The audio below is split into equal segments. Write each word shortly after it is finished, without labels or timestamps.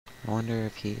I wonder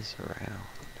if he's around.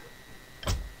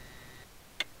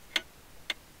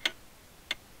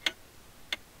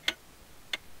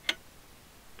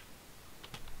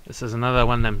 This is another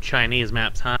one of them Chinese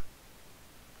maps, huh?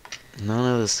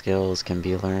 None of the skills can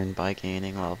be learned by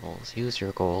gaining levels. Use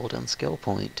your gold and skill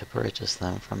point to purchase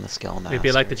them from the skill master. We'd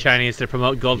be like the Chinese to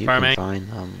promote gold farming. You can find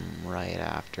them right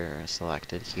after a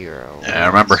selected hero. Yeah, I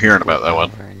remember hearing about that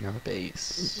one. In your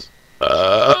base. Map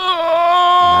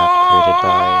created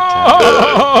by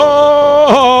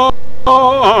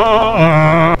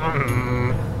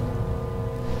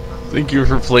Thank you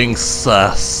for playing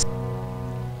sus.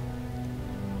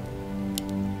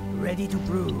 Ready to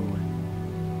brew.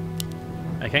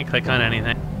 I can't click on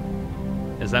anything.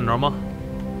 Is that normal?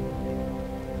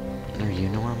 Are you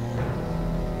normal?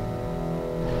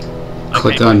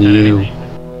 Click on you.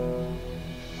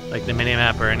 Anything. Like the mini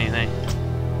map or anything.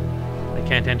 I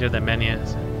can't enter the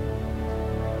menus.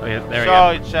 Oh yeah, there we go. So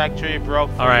it's actually broke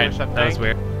for Alright, you or something. that was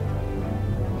weird.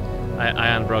 I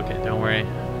unbroke it, don't worry.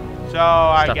 So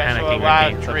I Stop guess panicking, we'll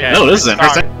Ricky. It's okay. No, this isn't.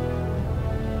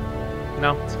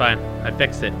 No, it's fine. I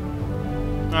fixed it.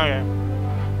 Okay.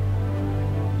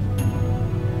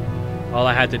 All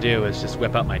I had to do was just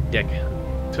whip out my dick,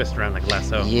 twist around like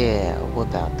lasso. Yeah,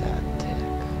 whip out that dick.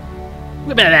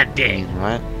 Whip out that dick!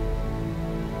 What?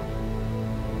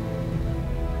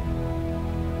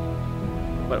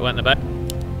 What in the butt?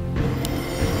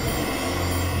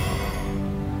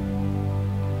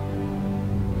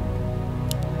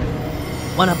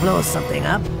 Wanna blow something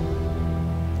up?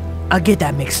 I'll get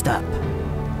that mixed up.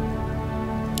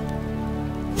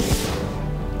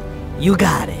 You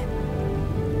got it.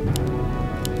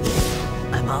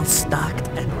 I'm all stocked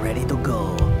and ready to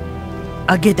go.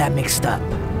 I'll get that mixed up.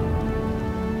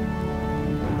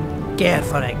 Care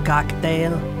for a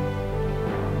cocktail?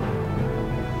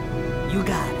 You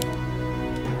got it.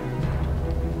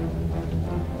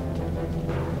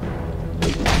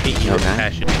 Beat you with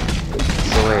passion.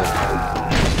 So wait,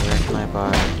 where can I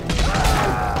buy?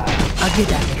 I'll get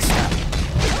that mixed up.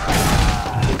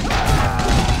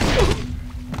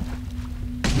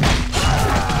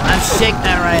 I'll shake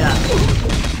that right up.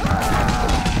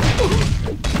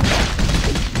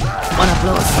 Wanna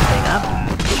blow something up?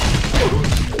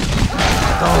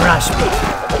 Don't rush me.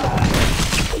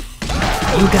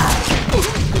 You got it.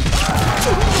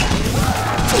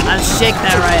 I'll shake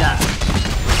that right up.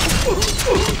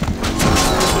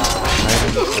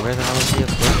 Where the hell is the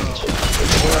approach?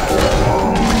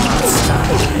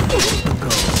 Go.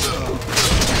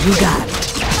 You got it.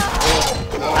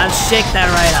 I'll shake that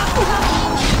right up.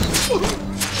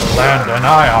 Land and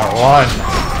I are one.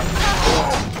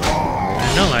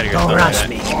 No lie to yourself. Don't rush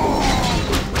me.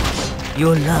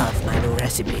 You'll love my new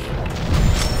recipe.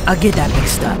 I'll get that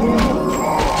mixed up.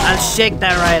 I'll shake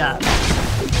that right up.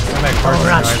 Don't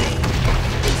rush me.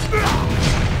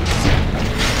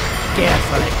 Care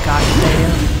for a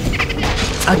cocktail?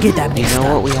 I'll get that mixed up. You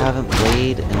know what we haven't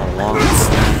played in a long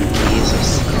time?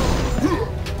 Jesus.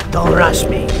 Don't rush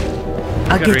me.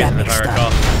 I'll get that mixed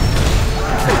up.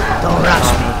 Don't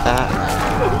rush me.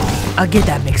 I'll get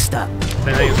that mixed up.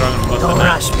 Don't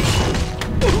rush me.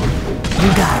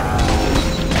 You got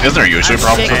it. Isn't there usually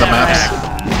problems with the maps?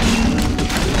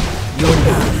 You'll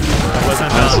love. I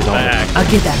wasn't balanced by act. I'll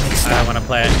get that mixed I up. don't want to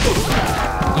play it.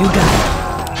 You got it.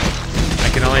 I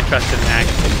can only trust an act.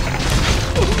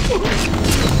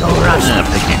 Don't rush me.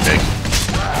 Pig.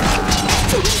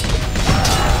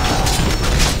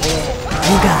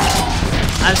 You got it.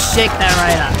 I'll shake that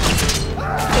right up.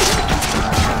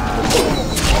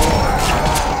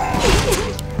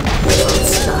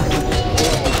 Stop.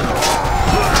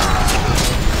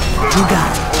 You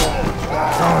got it.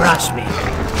 Don't rush me.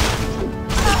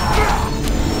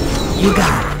 You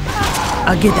got it.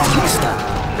 I'll get that mixed up.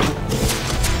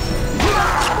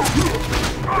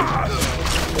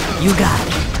 You got it.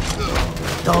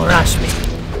 Don't rush me.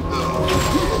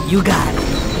 You got it.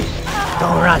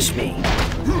 Don't rush me.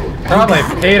 Probably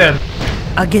paid him.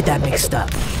 I'll get that mixed up.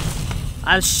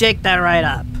 I'll shake that right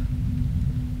up.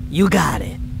 You got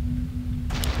it.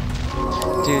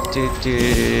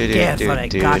 Care for a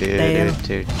cocktail?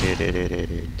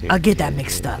 I'll get that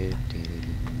mixed up.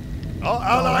 Our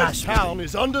allies' town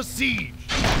is under siege.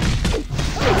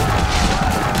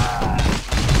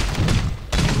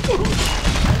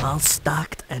 I'm all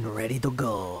stocked and ready to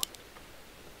go.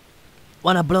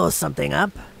 Wanna blow something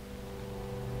up?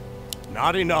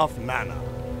 Not enough mana.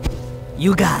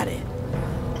 You got it.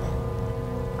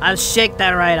 I'll shake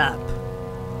that right up.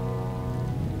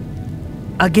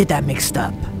 I'll get that mixed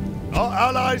up. Our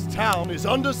allies' town is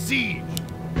under siege.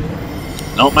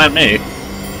 Don't mind me.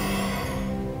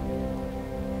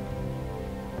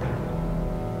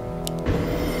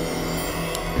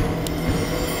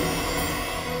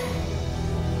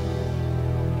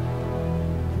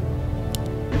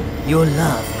 You'll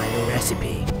love my new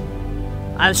recipe.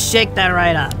 I'll shake that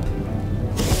right up.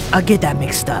 I'll get that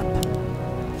mixed up.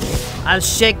 I'll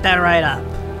shake that right up.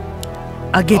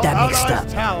 I'll get that mixed up.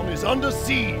 Town is under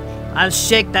siege. I'll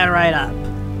shake that right up.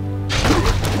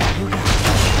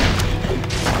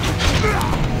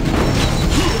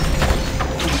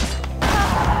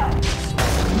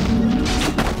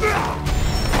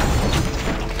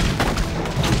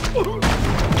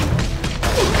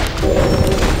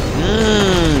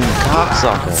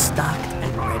 Cocksucker. Stocked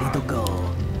and ready to go.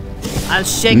 I'll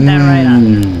shake that right up.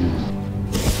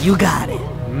 You got it.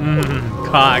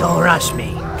 Cock. Don't rush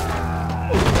me.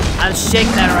 I'll shake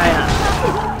that right up.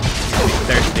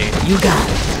 Thirsty. You got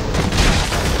it.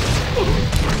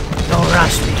 Don't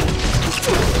rush me.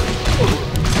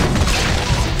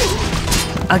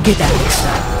 I'll get that mixed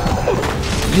up.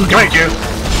 You got Thank you.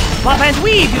 Pop and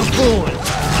weave, you fool!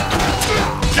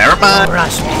 Never Don't mind.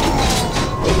 rush me.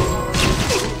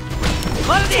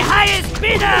 For the highest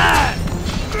bidder!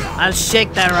 I'll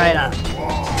shake that right up.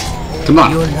 Come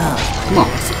on. Your love. Come on.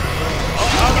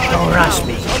 Don't rush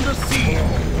me. Under siege.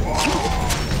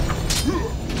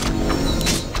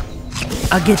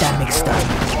 I'll get that mixed up.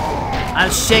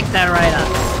 I'll shake that right up.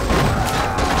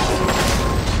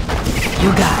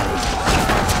 You got it.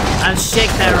 I'll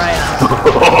shake that right up.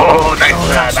 Oh, nice. Don't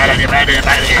rush me.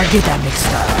 I'll get that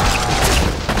mixed up.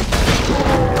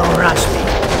 Don't rush me.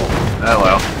 Oh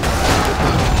well.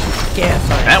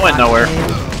 Careful. That went nowhere.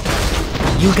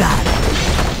 You got it.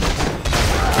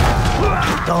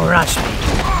 Don't rush me.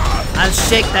 I'll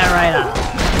shake that right up.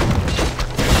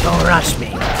 Don't rush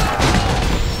me.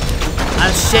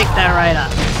 I'll shake that right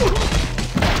up.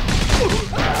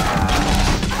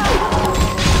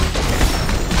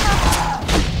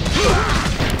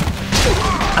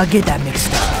 I'll get that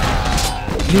mixed up.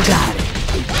 You got it.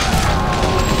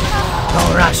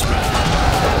 Don't rush me.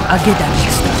 I'll get that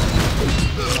mixed up.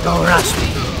 Don't rush me.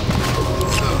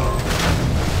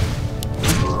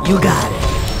 You got it.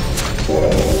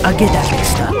 I'll get that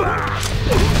mixed up.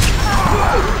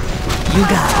 You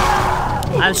got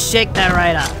it. I'll shake that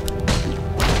right up.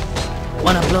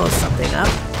 Wanna blow something up?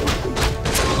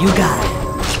 You got it.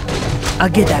 I'll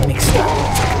get that mixed up.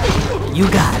 You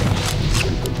got it.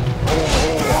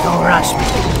 Don't rush me.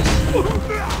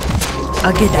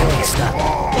 I'll get that mixed up.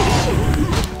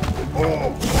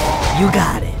 You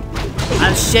got it.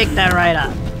 I'll shake that right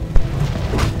up.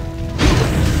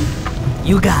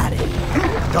 You got it.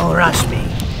 Don't rush me.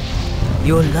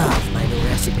 You'll love my new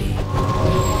recipe.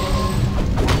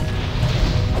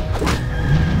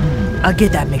 I'll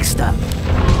get that mixed up.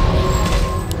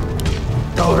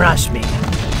 Don't rush me.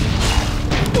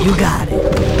 You got it.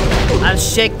 I'll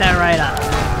shake that right up.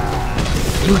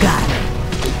 You got it.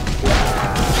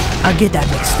 I'll get that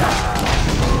mixed up.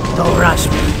 Don't rush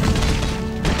me.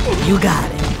 You got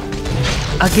it.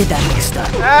 I'll get that mixed up.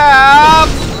 Help!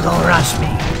 Don't rush me.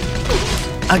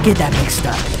 I'll get that mixed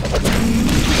up.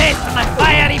 Taste my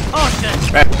fiery potion!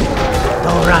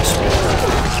 Don't rush me.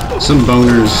 Some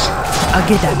boners. I'll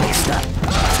get that mixed up.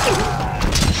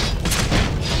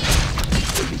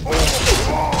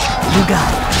 You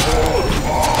got it.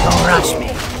 Don't rush me.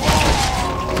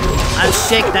 I'll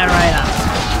shake that right up.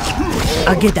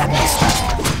 I'll get that mixed up.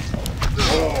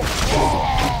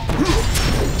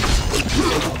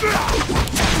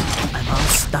 I'm all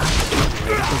stocked and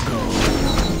ready to go.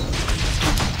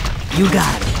 You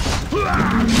got it.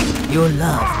 You'll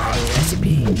love my new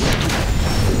recipe.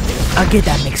 I'll get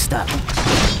that mixed up.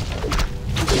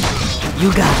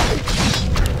 You got it.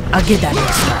 I'll get that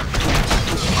mixed up.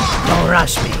 Don't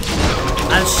rush me.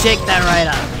 I'll shake that right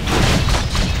up.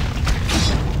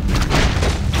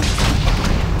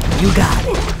 You got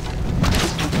it.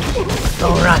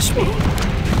 Don't rush me.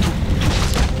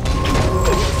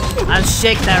 I'll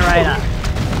shake that right up.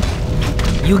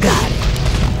 You got it.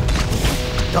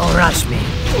 Don't rush me.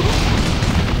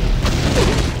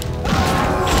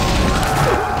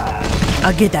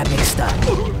 I'll get that mixed up.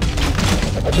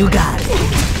 You got it.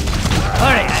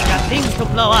 Hurry, I got things to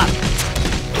blow up.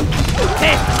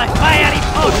 Taste my fiery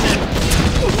potion.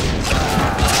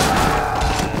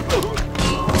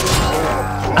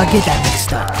 I'll get that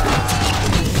mixed up.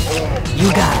 You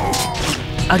got it.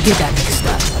 I'll get that mixed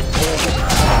up.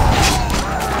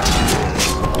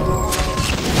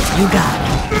 You got it.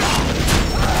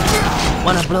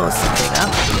 Wanna blow something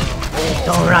up?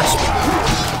 Don't rush me.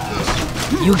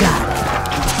 You got it.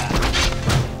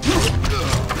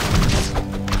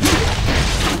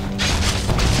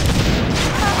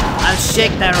 I'll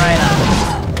shake that right up.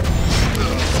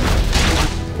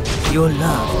 You'll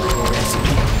love my new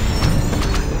recipe.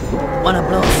 Wanna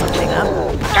blow something up?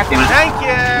 Thank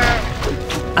you!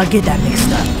 I'll get that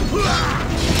mixed up.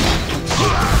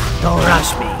 Don't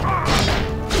rush me.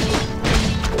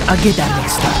 I'll get that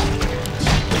mixed up.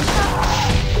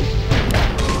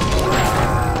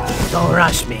 Don't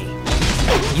rush me.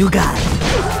 You got it.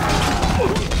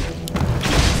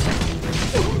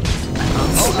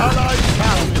 Our allied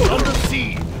town is under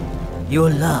siege.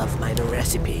 You'll love my new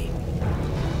recipe.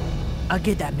 I'll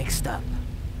get that mixed up.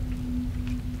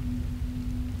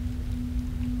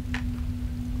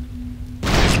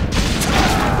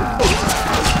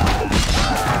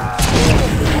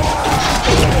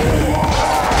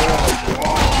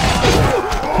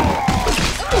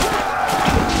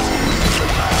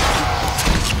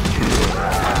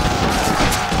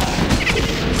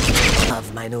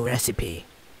 Love my new recipe.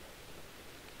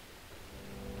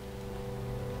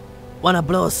 Wanna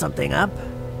blow something up?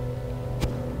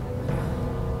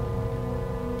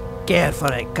 Care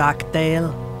for a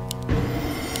cocktail?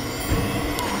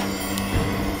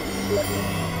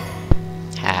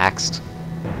 Haxed.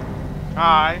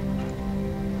 Hi.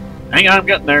 Hang on, I'm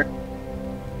getting there.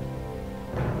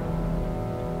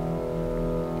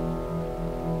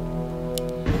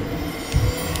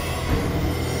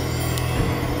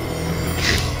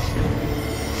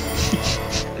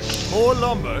 More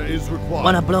lumber is required.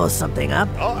 Wanna blow something up?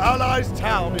 Our allies'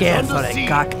 town is Care for under a siege.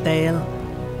 cocktail?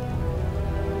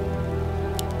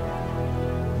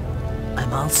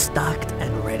 I'm all stocked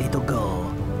and ready to go.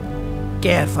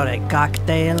 Care for a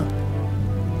cocktail?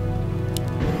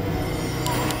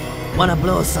 Wanna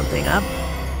blow something up?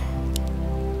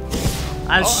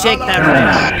 I'll shake that right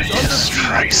up. Jesus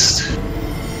Christ.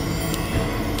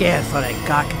 Care for a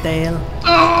cocktail?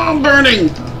 Oh, I'm burning!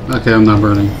 Okay, I'm not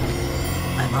burning.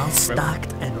 I'm all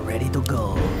stocked and ready to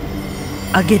go.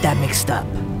 I'll get that mixed up.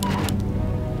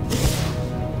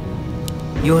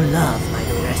 You'll love my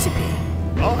new recipe.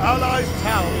 Our allies'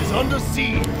 town is under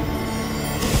siege.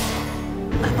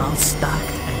 I'm all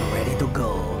stocked and ready to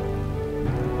go.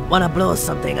 Wanna blow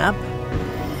something up?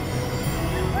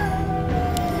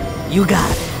 You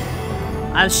got it.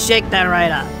 I'll shake that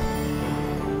right up.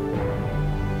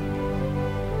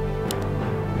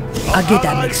 I'll get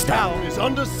that mixed up. Our allies' town is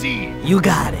under siege. You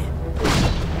got it.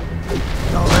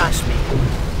 Don't rush me.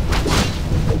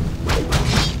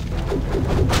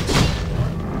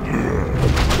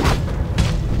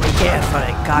 Care for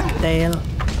a cocktail?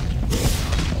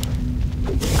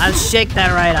 I'll shake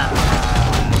that right up.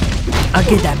 I'll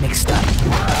get that mixed up.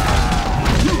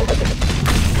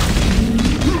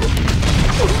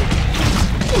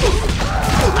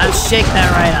 I'll shake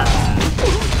that right up.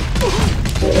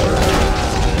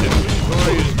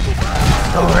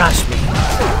 Don't rush me.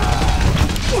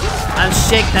 I'll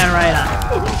shake that right up.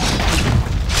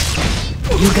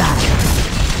 You got it.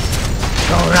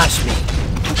 Don't rush me.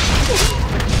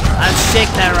 I'll shake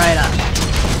that right up.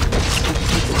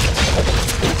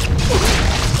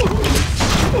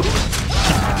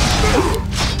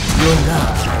 You'll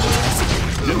love my recipe.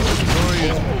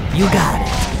 You got it.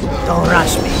 Don't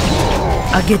rush me.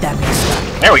 I'll get that mixed up.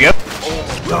 There we go.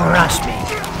 Don't rush me.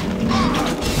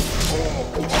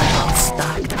 I'm all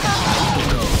stocked.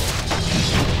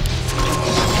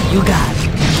 You got it.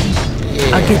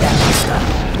 I'll get that mixed up.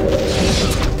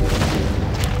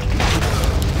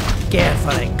 Care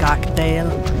for a cocktail?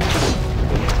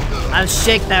 I'll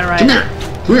shake that right Come up.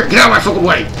 here! Come here, get out of my fucking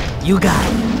way! You got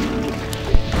it.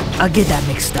 I'll get that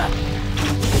mixed up.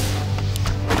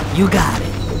 You got it.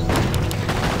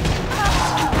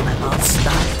 I'm all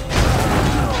stocked.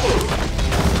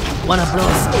 Wanna blow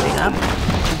something up?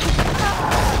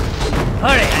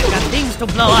 Hurry, I've got things to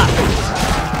blow up.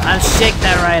 I'll shake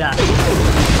that right up.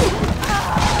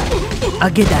 I'll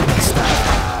get that mixed up.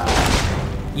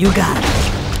 You got it.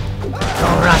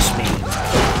 Don't rush me.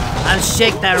 I'll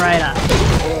shake that right up.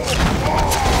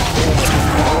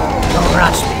 Don't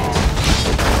rush me.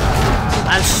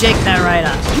 I'll shake that right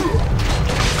up.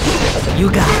 You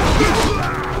got it.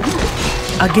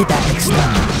 I'll get that mixed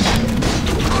up.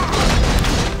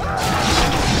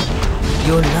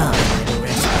 You'll love my new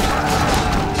recipe.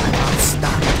 I'm all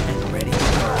stocked and ready to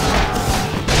go.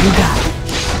 You got it.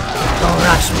 Don't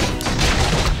rush me.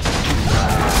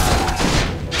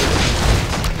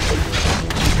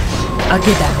 I'll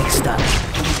get that mixed up.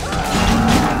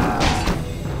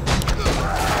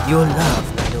 You'll love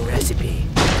my new recipe.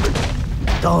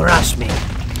 Don't rush me.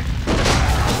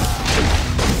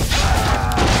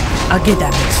 I'll get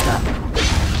that mixed up.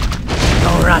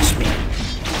 Don't rush me.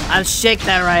 I'll shake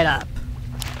that right up.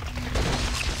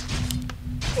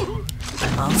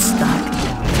 I'm all stocked.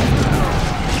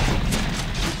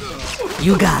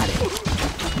 You got it.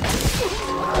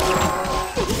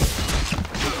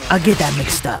 I'll get that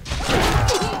mixed up.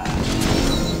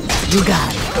 You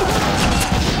got it.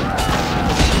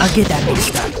 I'll get that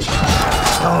mixed up.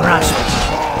 Don't rush me.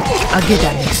 I'll get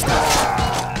that mixed up.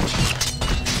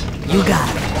 You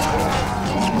got it.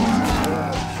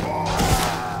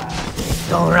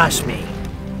 Don't rush me.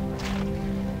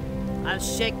 I'll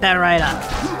shake that right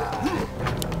up.